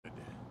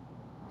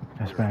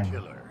That's You're a bang.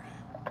 killer.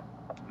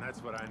 And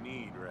that's what I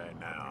need right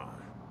now.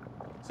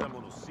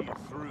 Someone will see it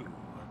through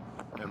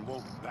and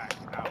won't back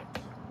out.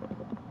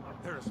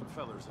 There are some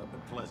fellers up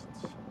in Pleasance.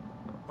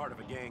 Part of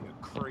a gang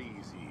of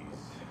crazies.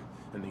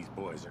 And these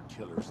boys are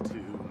killers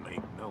too,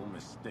 make no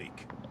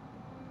mistake.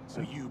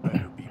 So you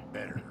better be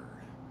better.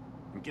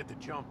 And get the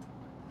jump.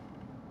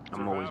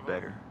 I'm always Survival.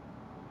 better.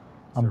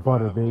 I'm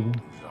butter, Survival baby.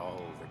 is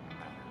all that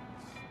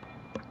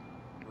matters.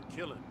 We're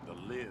killing to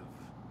live.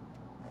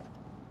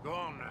 Go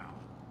on now.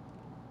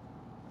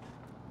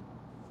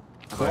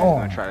 I thought he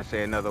was gonna try to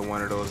say another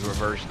one of those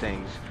reverse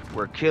things.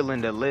 We're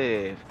killing to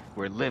live.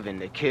 We're living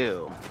to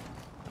kill.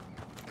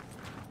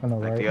 I know,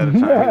 Like right? the other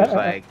time, he was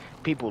like,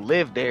 people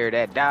lived there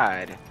that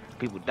died.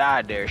 People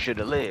died there should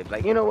have lived.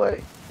 Like, you know what?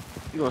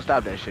 You gonna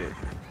stop that shit.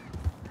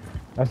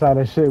 That's how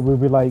that shit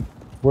would be like,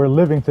 we're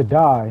living to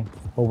die,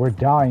 or we're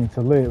dying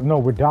to live. No,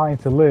 we're dying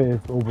to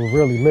live, or we're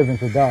really living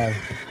to die.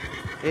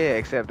 Yeah,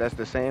 except that's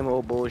the same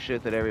old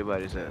bullshit that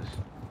everybody says.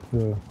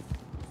 Yeah.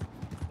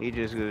 He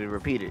just gonna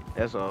repeat it.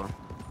 That's all.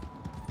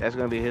 That's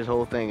gonna be his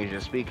whole thing, is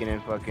just speaking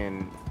in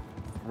fucking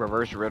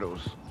reverse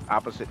riddles,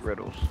 opposite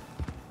riddles.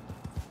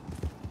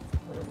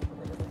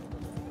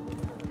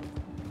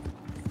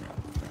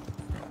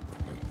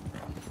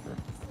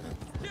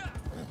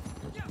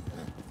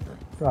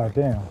 God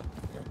damn.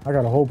 I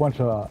got a whole bunch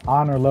of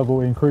honor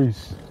level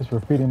increase just for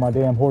feeding my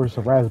damn horse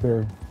a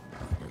raspberry.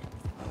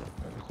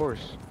 Of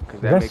course,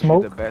 because that that makes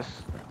smoke? you the best,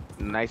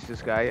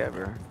 nicest guy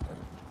ever.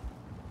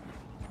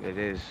 It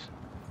is.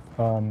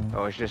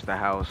 Oh, it's just the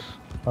house.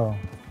 Oh,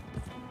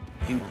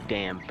 You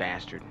damn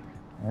bastard.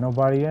 ain't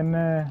nobody in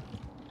there.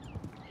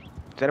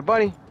 Is that a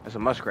bunny? That's a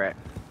muskrat.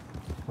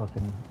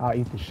 Fucking, I'll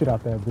eat the shit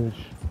out that bitch.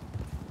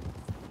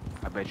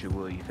 I bet you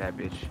will, you fat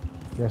bitch.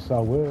 Yes, I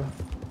will.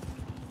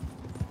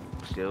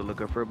 Still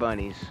looking for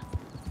bunnies.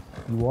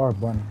 You are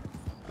bunny.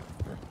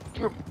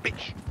 You're a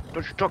bitch.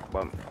 Don't you talk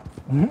about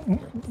me.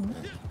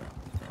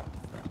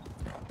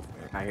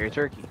 I hear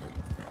turkey.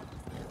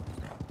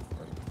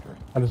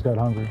 I just got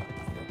hungry.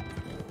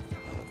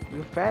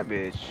 You a fat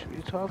bitch. What are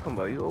you talking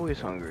about? You always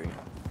hungry.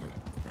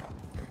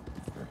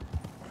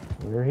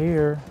 We're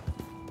here.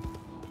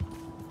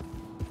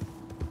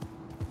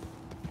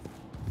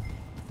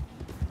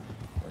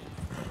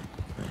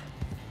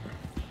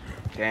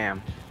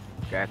 Damn.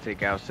 Gotta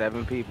take out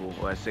 7 people.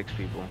 Or 6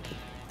 people.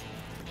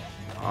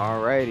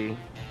 Alrighty.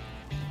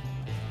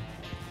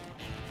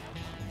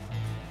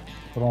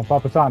 Hold on,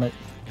 Papa Tonic.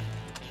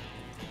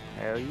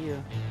 Hell yeah.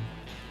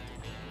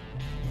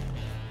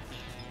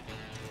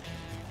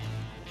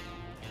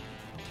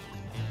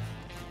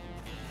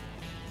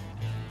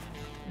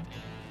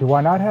 Do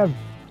I not have?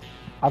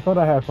 I thought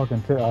I had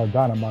fucking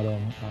dynamite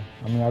on.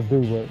 I mean, I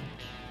do, but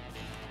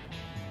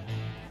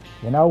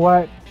you know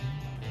what?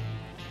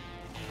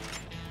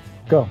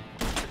 Go.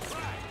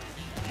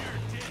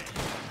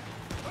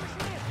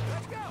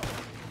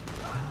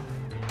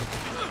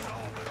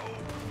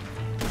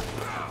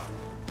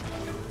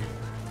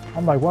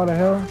 I'm like, what the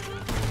hell?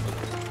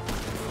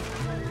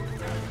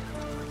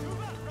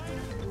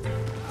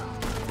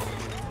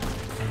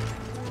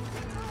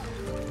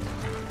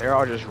 They're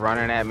all just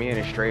running at me in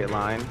a straight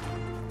line.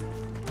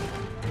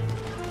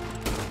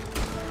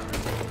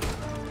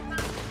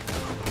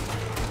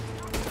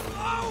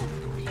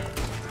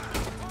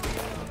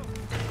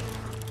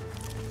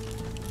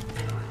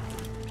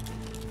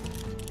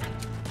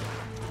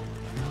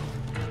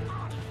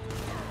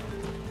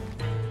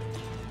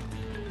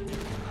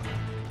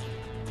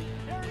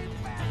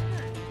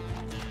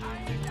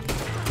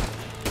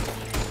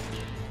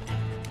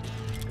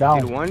 Down.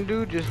 Did one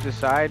dude just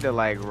decide to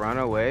like run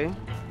away?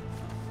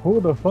 Who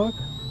the fuck?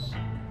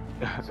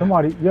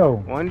 Somebody, yo.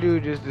 One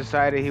dude just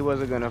decided he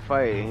wasn't gonna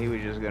fight and he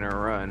was just gonna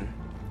run.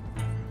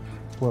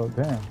 Well,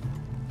 damn.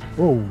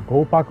 Whoa,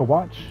 gold pocket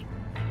watch.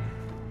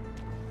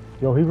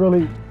 Yo, he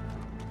really.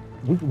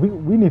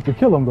 We need to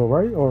kill him though,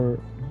 right? Or.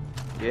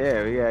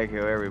 Yeah, we gotta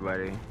kill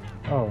everybody.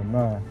 Oh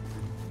man.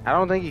 I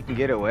don't think he can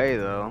get away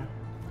though.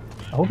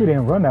 I hope he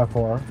didn't run that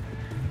far.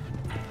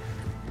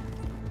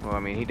 Well, I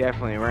mean, he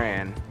definitely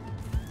ran.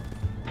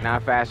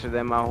 Not faster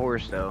than my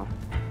horse though.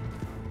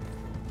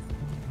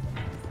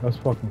 That's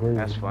fucking crazy.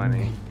 That's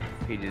funny.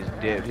 He just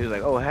dipped. He was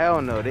like, oh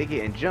hell no, they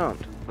getting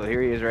jumped. But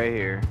here he is right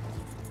here.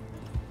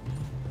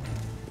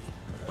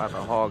 About to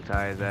hog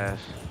tie his ass.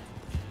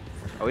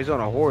 Oh, he's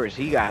on a horse.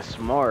 He got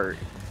smart.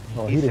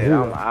 Oh, He said,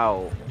 I'm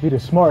out. He the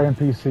smart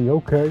NPC,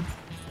 okay.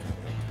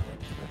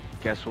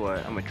 Guess what?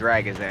 I'm gonna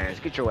drag his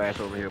ass. Get your ass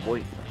over here,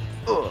 boy.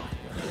 Ugh.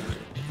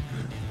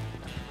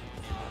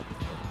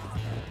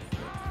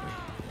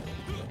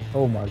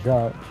 Oh my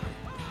god.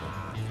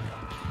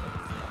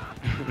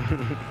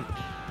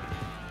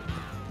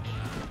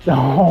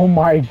 Oh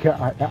my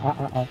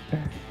god.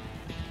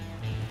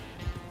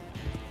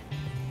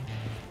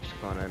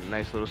 Just going a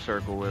nice little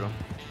circle with him.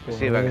 Let's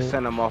see if I can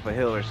send him off a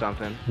hill or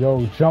something.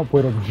 Yo, jump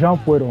with him,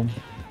 jump with him.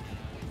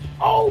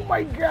 Oh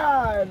my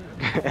god.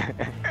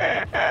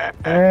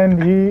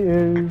 And he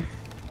is.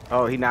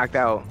 Oh, he knocked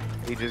out.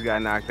 He just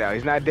got knocked out.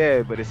 He's not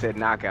dead, but it said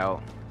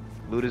knockout.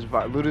 Loot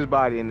his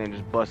body and then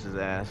just bust his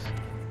ass.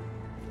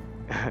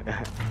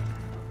 That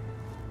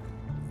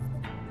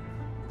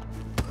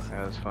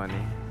was funny.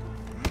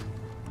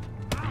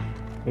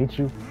 Hate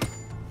you.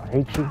 I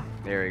hate you.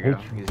 There we go.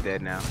 Hate you. He's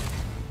dead now.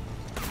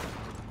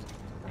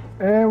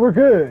 And we're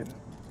good.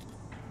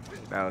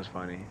 That was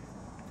funny.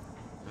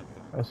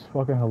 That's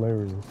fucking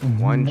hilarious.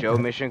 One Joe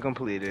mission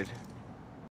completed.